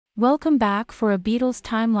Welcome back for a Beatles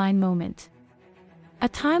Timeline Moment. A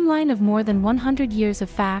timeline of more than 100 years of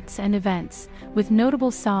facts and events, with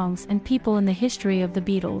notable songs and people in the history of the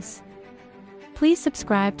Beatles. Please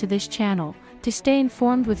subscribe to this channel to stay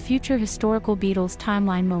informed with future historical Beatles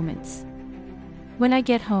Timeline Moments. When I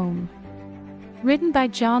Get Home. Written by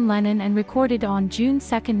John Lennon and recorded on June 2,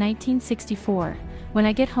 1964, When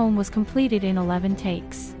I Get Home was completed in 11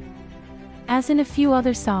 takes. As in a few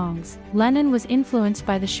other songs, Lennon was influenced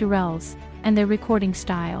by the Shirelles and their recording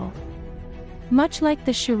style. Much like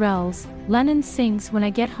the Shirelles, Lennon sings When I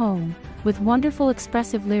Get Home with wonderful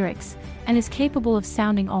expressive lyrics and is capable of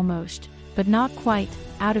sounding almost, but not quite,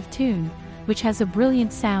 out of tune, which has a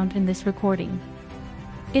brilliant sound in this recording.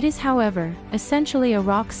 It is, however, essentially a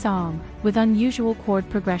rock song with unusual chord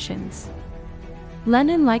progressions.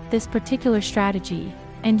 Lennon liked this particular strategy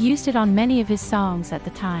and used it on many of his songs at the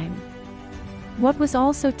time. What was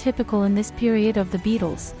also typical in this period of the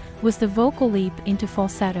Beatles was the vocal leap into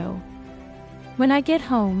falsetto. When I Get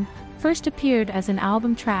Home first appeared as an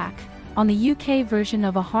album track on the UK version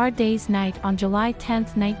of A Hard Day's Night on July 10,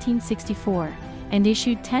 1964, and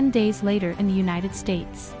issued 10 days later in the United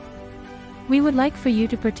States. We would like for you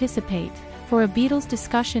to participate for a Beatles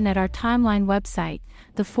discussion at our timeline website,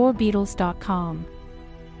 the4beatles.com.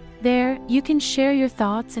 There, you can share your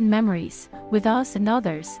thoughts and memories with us and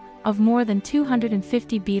others of more than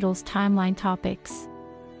 250 Beatles timeline topics.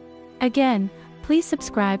 Again, please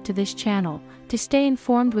subscribe to this channel to stay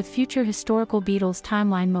informed with future historical Beatles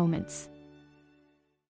timeline moments.